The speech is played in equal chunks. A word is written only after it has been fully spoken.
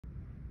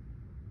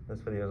This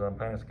video is on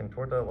Pinus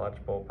contorta,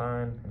 lodgepole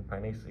pine, and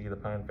Pinaceae, the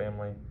pine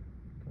family.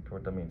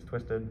 Contorta means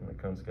twisted, and the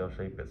cone scale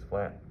shape is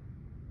flat.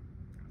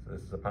 So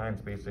this is a pine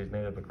species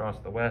native across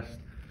the west.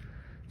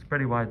 It's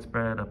pretty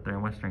widespread up there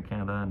in western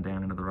Canada and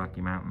down into the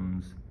Rocky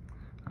Mountains,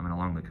 and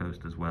along the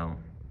coast as well.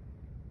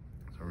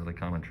 It's a really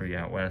common tree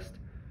out west.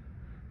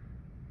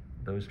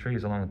 Those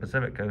trees along the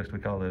Pacific coast, we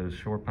call those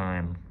shore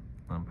pine,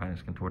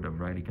 Pinus contorta,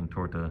 variety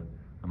contorta,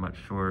 a much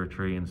shorter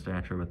tree in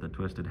stature with a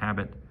twisted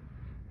habit,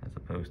 as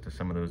opposed to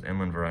some of those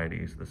inland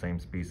varieties, the same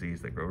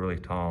species that grow really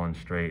tall and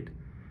straight.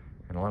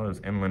 And a lot of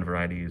those inland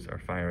varieties are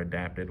fire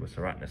adapted with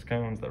serotinous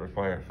cones that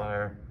require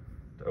fire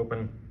to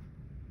open.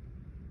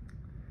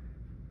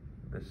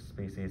 This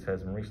species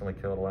has been recently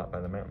killed a lot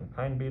by the mountain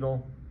pine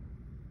beetle,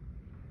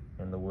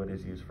 and the wood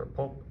is used for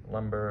pulp,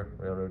 lumber,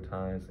 railroad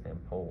ties,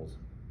 and poles.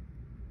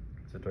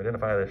 So to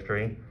identify this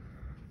tree,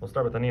 we'll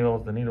start with the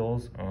needles. The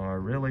needles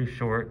are really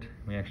short.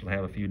 We actually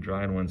have a few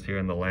dried ones here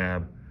in the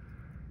lab.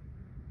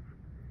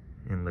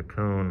 In the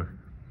cone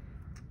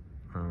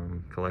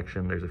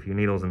collection, there's a few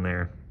needles in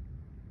there.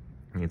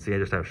 You can see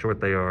just how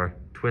short they are,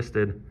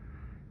 twisted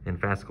in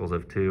fascicles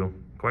of 2.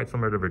 Quite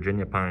similar to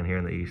Virginia pine here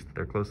in the east.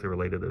 They're closely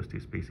related, those two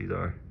species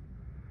are.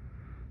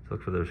 So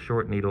look for those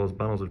short needles,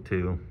 bundles of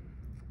 2,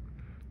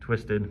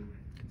 twisted.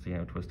 You can see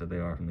how twisted they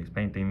are from these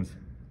paintings.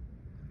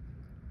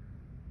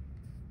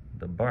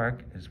 The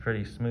bark is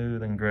pretty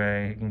smooth and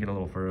gray. It can get a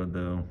little furrowed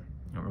though.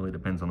 It really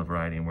depends on the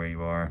variety and where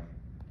you are.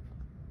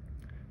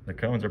 The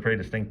cones are pretty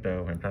distinct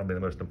though, and probably the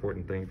most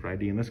important thing for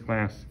ID in this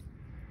class.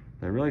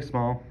 They're really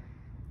small,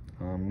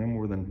 no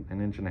more than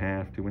 1.5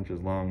 inches, 2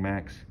 inches long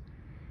max.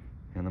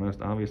 And the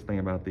most obvious thing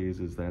about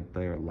these is that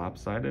they are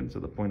lopsided, so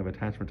the point of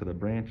attachment to the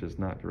branch is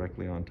not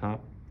directly on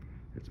top.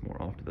 It's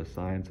more off to the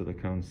side, so the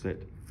cones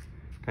sit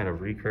kind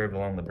of recurved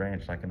along the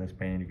branch, like in this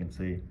painting you can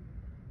see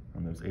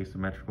on those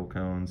asymmetrical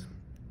cones.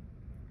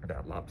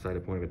 That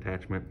lopsided point of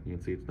attachment, you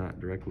can see it's not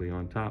directly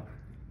on top.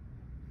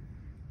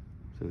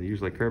 So they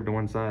usually curve to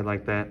one side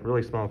like that,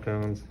 really small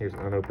cones. Here's an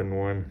unopened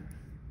one.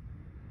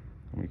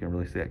 And we can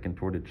really see that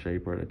contorted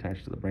shape where it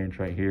attached to the branch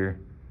right here.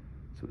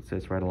 So it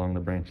sits right along the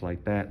branch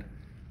like that,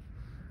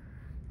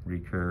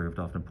 recurved,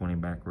 often pointing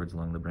backwards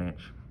along the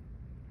branch.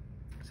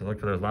 So look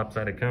for those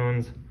lopsided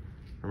cones.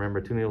 Remember,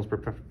 2 needles per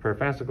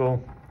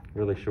fascicle,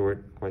 really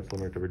short, quite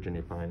similar to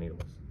Virginia pine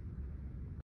needles.